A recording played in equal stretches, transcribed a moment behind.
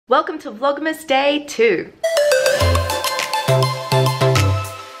Welcome to Vlogmas Day 2.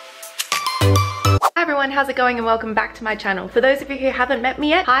 Hi everyone, how's it going and welcome back to my channel. For those of you who haven't met me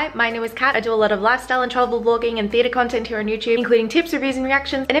yet, hi, my name is Kat. I do a lot of lifestyle and travel vlogging and theatre content here on YouTube, including tips, reviews and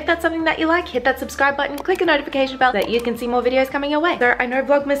reactions. And if that's something that you like, hit that subscribe button, click the notification bell so that you can see more videos coming your way. So I know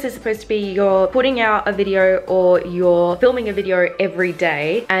Vlogmas is supposed to be you're putting out a video or you're filming a video every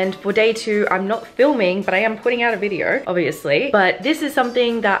day. And for day 2, I'm not filming, but I am putting out a video, obviously. But this is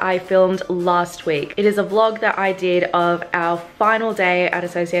something that I filmed last week. It is a vlog that I did of our final day at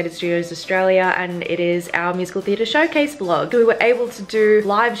Associated Studios Australia, and it is our musical theatre showcase vlog. We were able to do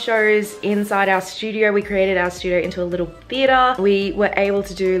live shows inside our studio. We created our studio into a little theatre. We were able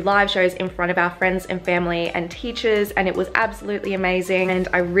to do live shows in front of our friends and family and teachers, and it was absolutely amazing, and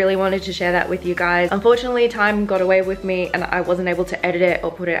I really wanted to share that with you guys. Unfortunately, time got away with me and I wasn't able to edit it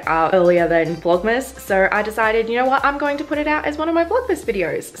or put it out earlier than Vlogmas, so I decided, you know what, I'm going to put it out as one of my Vlogmas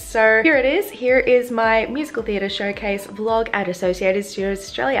videos. So here it is. Here is my musical theatre showcase vlog at Associated Studios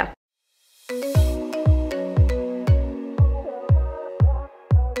Australia.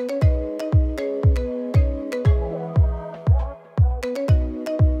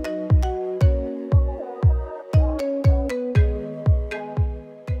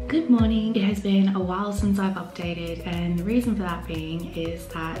 Good morning. It has been a while since I've updated, and the reason for that being is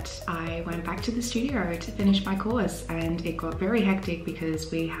that I went back to the studio to finish my course, and it got very hectic because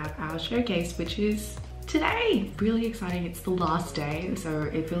we have our showcase, which is today. Really exciting. It's the last day, so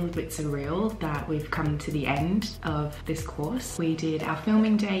it feels a bit surreal that we've come to the end of this course. We did our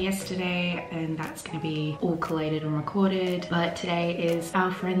filming day yesterday, and that's going to be all collated and recorded, but today is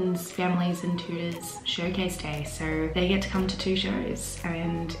our friends, families and tutors showcase day, so they get to come to 2 shows,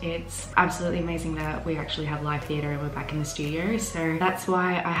 and it's absolutely amazing that we actually have live theatre and we're back in the studio. So that's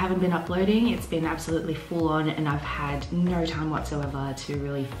why I haven't been uploading. It's been absolutely full on and I've had no time whatsoever to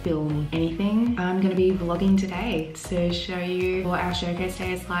really film anything. I'm going to be vlogging today to show you what our showcase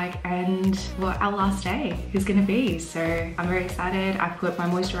day is like and what our last day is going to be. So I'm very excited. I've put my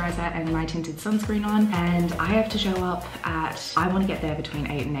moisturizer and my tinted sunscreen on, and I have to show up at, I want to get there between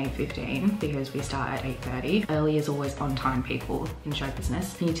 8 and 8:15 because we start at 8:30. Early is always on time, people in show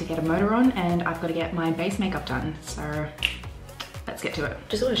business. I need to get a motor on and I've got to get my base makeup done. So let's get to it.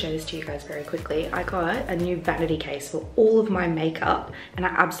 Just want to show this to you guys very quickly. I got a new vanity case for all of my makeup and I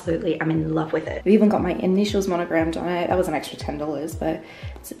absolutely am in love with it. We even got my initials monogrammed on it. That was an extra $10, but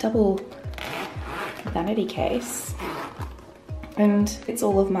it's a double vanity case and it's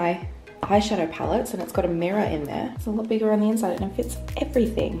all of my eyeshadow palettes, and it's got a mirror in there. It's a lot bigger on the inside and it fits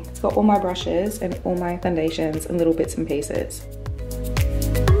everything. It's got all my brushes and all my foundations and little bits and pieces.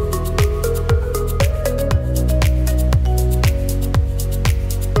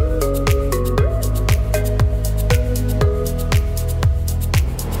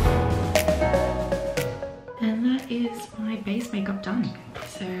 Base makeup done,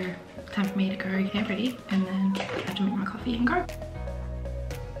 so time for me to go get ready and then I have to make my coffee and go.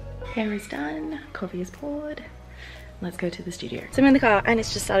 Hair is done, coffee is poured. Let's go to the studio. So I'm in the car and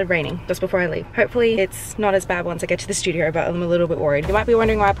it's just started raining just before I leave. Hopefully it's not as bad once I get to the studio, but I'm a little bit worried. You might be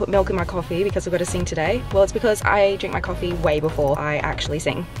wondering why I put milk in my coffee because I've got to sing today. Well, it's because I drink my coffee way before I actually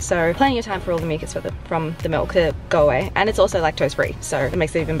sing. So plenty of time for all the mucus from the milk to go away. And it's also lactose free, so it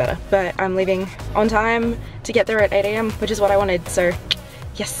makes it even better. But I'm leaving on time to get there at 8 AM, which is what I wanted. So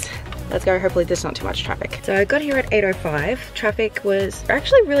yes. Let's go. Hopefully there's not too much traffic. So I got here at 8:05. Traffic was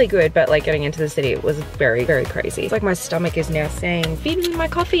actually really good, but like getting into the city, it was very, very crazy. It's like my stomach is now saying, feed me my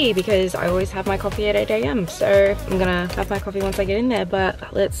coffee, because I always have my coffee at 8 AM. So I'm gonna have my coffee once I get in there,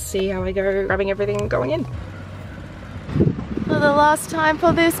 but let's see how I go grabbing everything and going in. For the last time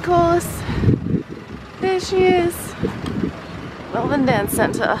for this course, there she is, Melbourne Dance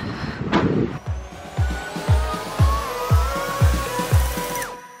Centre.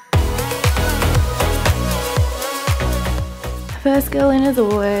 First girl in as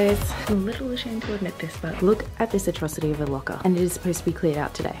always. I'm a little ashamed to admit this, but look at this atrocity of a locker, and it is supposed to be cleared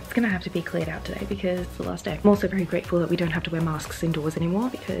out today. It's gonna have to be cleared out today because it's the last day. I'm also very grateful that we don't have to wear masks indoors anymore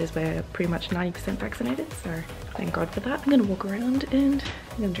because we're pretty much 90% vaccinated, so thank God for that. I'm gonna walk around and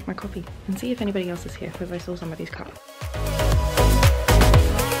I'm gonna drink my coffee and see if anybody else is here because I saw somebody's car.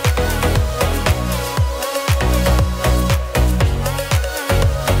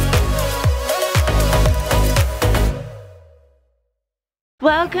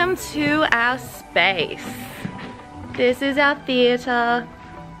 Welcome to our space. This is our theatre.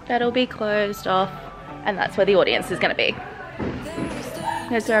 That'll be closed off, and that's where the audience is gonna be.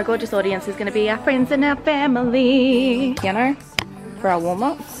 That's where our gorgeous audience is gonna be, our friends and our family. Piano for our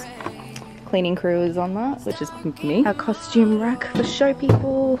warm-ups. cleaning crew is on that, which is me. Our costume rack for show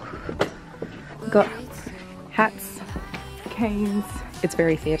people. We've got hats, canes. It's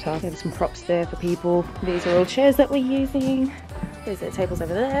very theatre. We have some props there for people. These are all chairs that we're using. There's the tables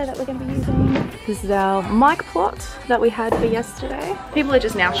over there that we're going to be using. This is our mic plot that we had for yesterday. People are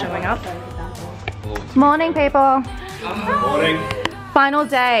just now showing up. Morning, people. Morning. Final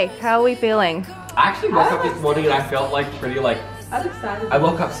day. How are we feeling? I actually woke up this morning and I felt like pretty like... I was excited. I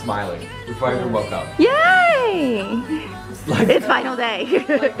woke up smiling before I even woke up. Yay! Like, It's final day.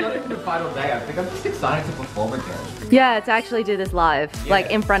 like, not even the final day. I think I'm just excited to perform again. Yeah, to actually do this live,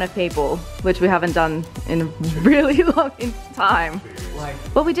 like in front of people, which we haven't done in a really long time. Like,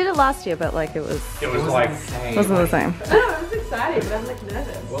 Well, we did it last year, but like it was like insane. wasn't the same. No, I was excited, but I'm like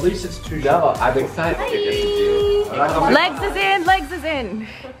nervous. Well, at least it's 2 hours. I'm excited to get to do. Legs is in, legs is in.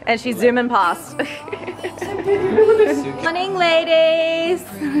 And she's zooming past. Morning, ladies.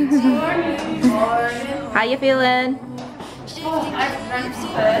 How you feeling? I'm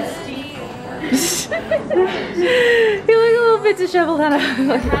thirsty. You look a little bit disheveled, Hannah.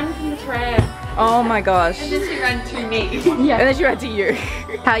 I ran from the tram. Oh my gosh. And then she ran to me. And then she ran to you.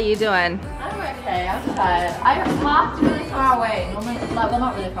 How you doing? I'm okay, I'm tired. I parked really far away. Normally, well,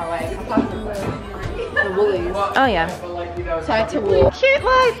 not really far away. I parked the Woolies. Oh yeah. So I had to walk. Cute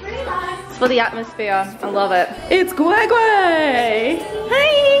life. It's for the atmosphere. I love it. It's Gway Gway.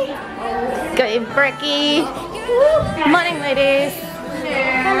 Hi. Got your brekkie. Morning, ladies.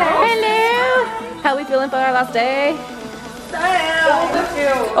 Hello. Hello. How are we feeling for our last day? All the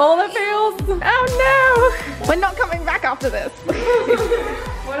feels. All the feels. Oh no. We're not coming back after this.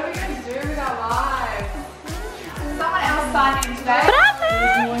 What are we going to do with our lives? Someone else signed in today.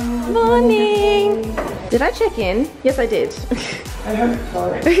 Morning. Did I check in? Yes, I did. I hope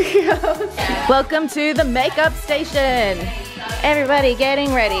so. Welcome to the makeup station. Everybody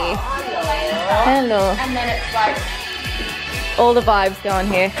getting ready. Hello. And then it's like... All the vibes going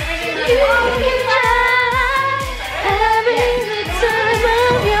here.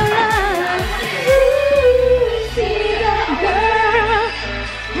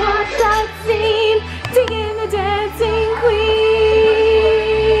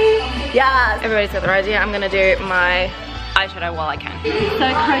 Yeah, everybody's got the idea. I'm gonna do my eyeshadow while I can. So,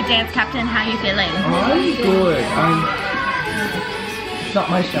 Crow Dance Captain, how are you feeling? I'm good. It's not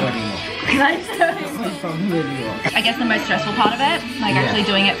my show anymore. I guess the most stressful part of it, like actually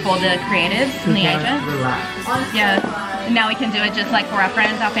doing it for the creatives and the agents. Yeah. And now we can do it just like for our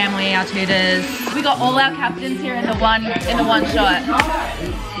friends, our family, our tutors. We got all our captains here in the one shot.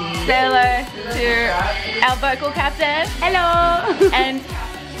 Say hello to our vocal captain. Hello. And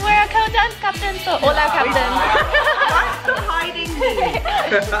we're our co-dance captains, so all our captains. Hiding me.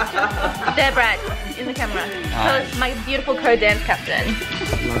 There, Brad, in the camera. So it's my beautiful co-dance captain.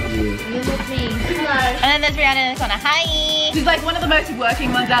 Love you. And then there's Rihanna in the corner. Hi! She's like one of the most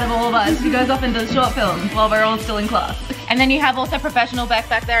working ones out of all of us. She goes off and does short films while we're all still in class. And then you have also professional Beck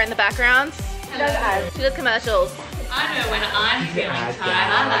back there in the background. She does ads. She does commercials. I know when I'm feeling tired,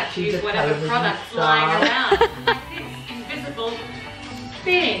 I like to use whatever product's lying around. Invisible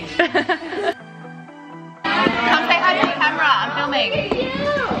thing. Come say hi to the camera. I'm filming.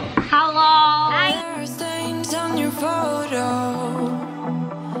 Hello. Hi.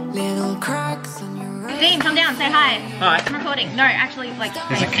 Dean, come down, say hi. Hi. I'm recording. No, actually, like,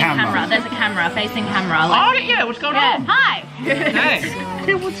 There's a camera. There's a camera, facing camera. Like, Oh yeah, what's going yeah. on? Hi.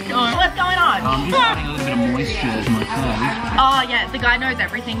 Hey, what's going on? What's going on? I'm just adding a little bit of moisture to my clothes. Oh yeah, the guy knows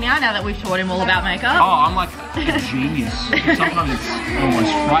everything now that we've taught him all about makeup. Oh, I'm like a genius. Sometimes it's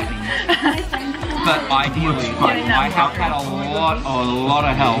almost frightening. But ideally, I have had a lot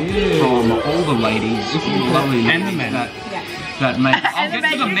of help from all the ladies, lovely And the men. that make. I'll And the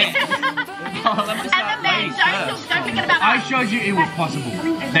get to the men. men. Oh, let me And start the men, ladies don't first. forget about I us. showed you it was possible.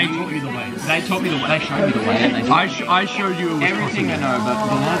 They taught you the way. They taught me the way. They showed me the way. And I showed you it was everything possible. I know, but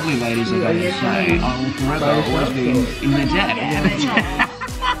the lovely ladies are going to say, I will forever always be in their debt.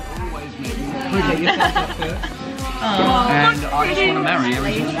 Always be. Get yourself up first. And I just want to marry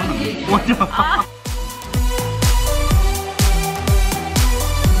every single one of them. What the fuck?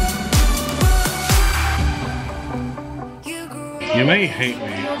 You may hate me,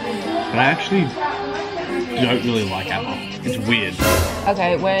 but I actually don't really like ABBA. It's weird.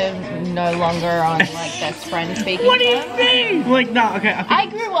 Okay, we're no longer on like best friend speaking. What do you think? Like, no, okay. I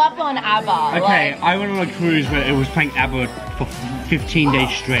grew up on ABBA. Okay, like, I went on a cruise where it was playing ABBA for 15 days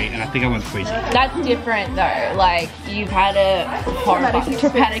straight, and I think I went crazy. that's different though. Like you've had a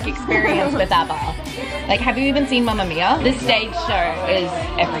traumatic experience with ABBA. Like, have you even seen Mamma Mia? This stage show is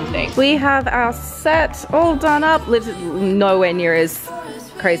everything. We have our set all done up. Liv's nowhere near as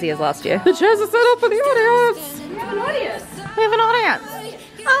crazy as last year. The chairs are set up for the audience. We have an audience. We have an audience.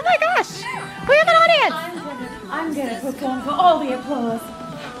 Oh my gosh. We have an audience. I'm gonna perform for all the applause.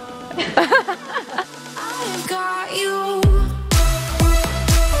 I've got you.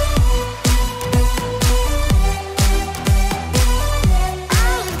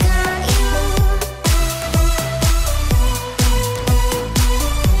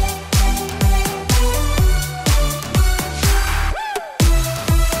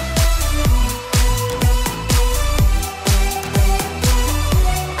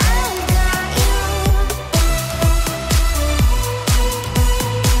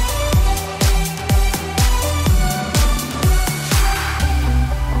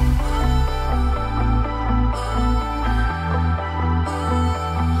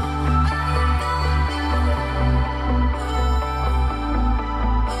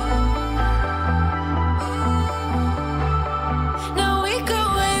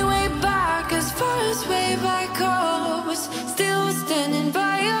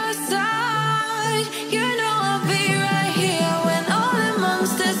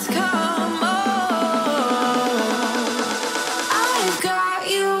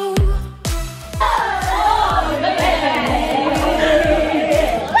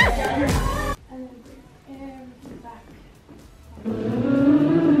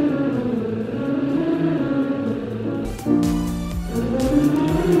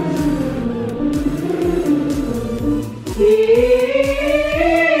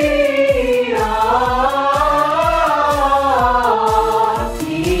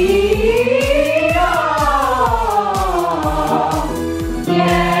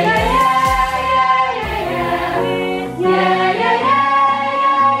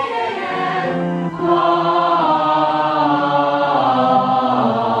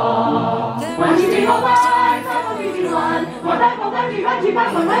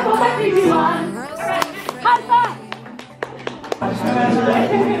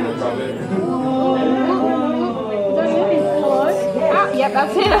 Yep,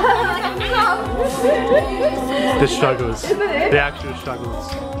 that's it. The struggles. The actual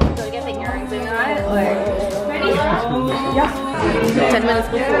struggles. So we get the earrings in, right? Ready? Yeah. 10 minutes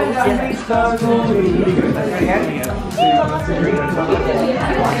before.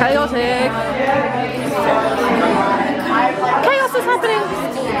 Chaotic. Chaos is happening.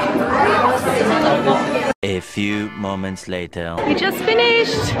 A few moments later. We just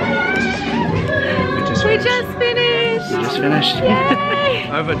finished. We just finished. Yay.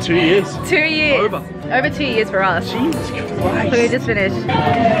 Over 2 years. 2 years. Over 2 years for us. Jesus Christ. So we just finished. Get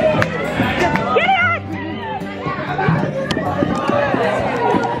out!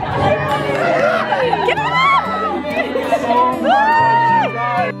 Get out!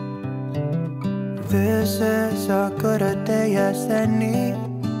 This is as good a day as any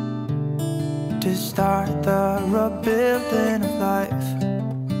to start the rebuilding of life.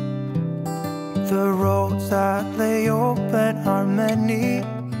 The roads that lay open are many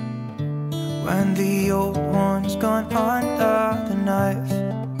when the old one's gone under the knife.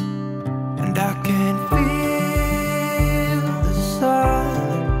 And I can feel the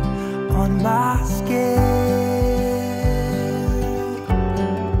sun on my skin,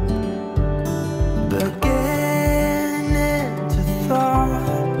 beginning to thaw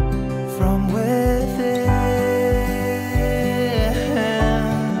from within.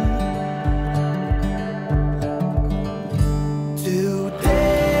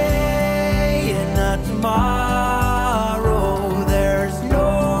 Today and not tomorrow, there's no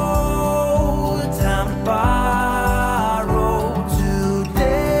time to borrow.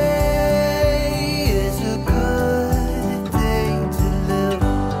 Today is a good day to live.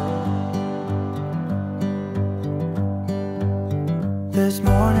 This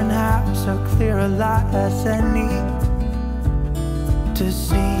morning has a clearer light as any to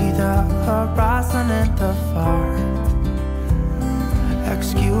see the horizon in the far.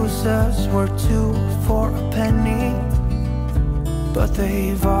 Excuses were 2 for a penny, but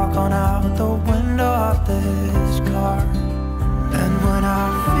they've all gone out the window of this car. And when I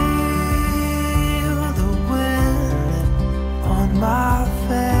feel the wind on my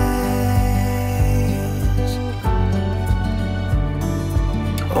face,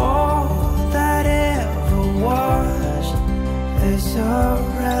 all that ever was is a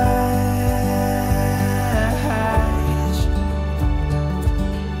wreck.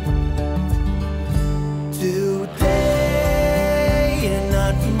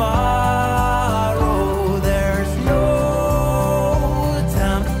 Tomorrow, there's no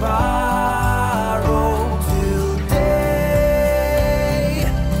time to borrow. Today,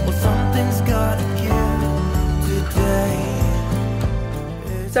 well, something's gotta give. Today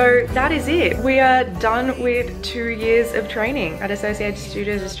that is it. We are done with 2 years of training at Associated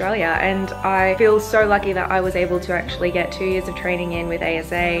Studios Australia, and I feel so lucky that I was able to actually get 2 years of training in with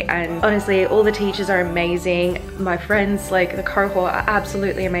ASA. And honestly, all the teachers are amazing. My friends, like the cohort, are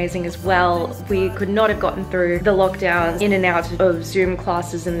absolutely amazing as well. We could not have gotten through the lockdowns in and out of Zoom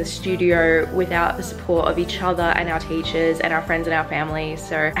classes in the studio without the support of each other and our teachers and our friends and our family.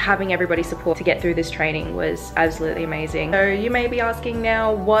 So having everybody's support to get through this training was absolutely amazing. So you may be asking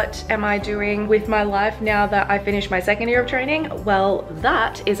now, what am I doing with my life now that I finished my 2nd year of training? Well,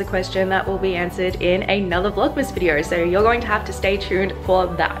 that is a question that will be answered in another Vlogmas video, so you're going to have to stay tuned for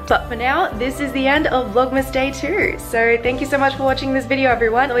that. But for now, this is the end of Vlogmas Day 2. So thank you so much for watching this video,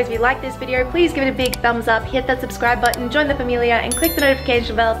 everyone. Always, if you like this video, please give it a big thumbs up, hit that subscribe button, join the familia, and click the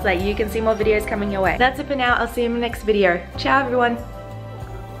notification bell so that you can see more videos coming your way. That's it for now. I'll see you in the next video. Ciao, everyone.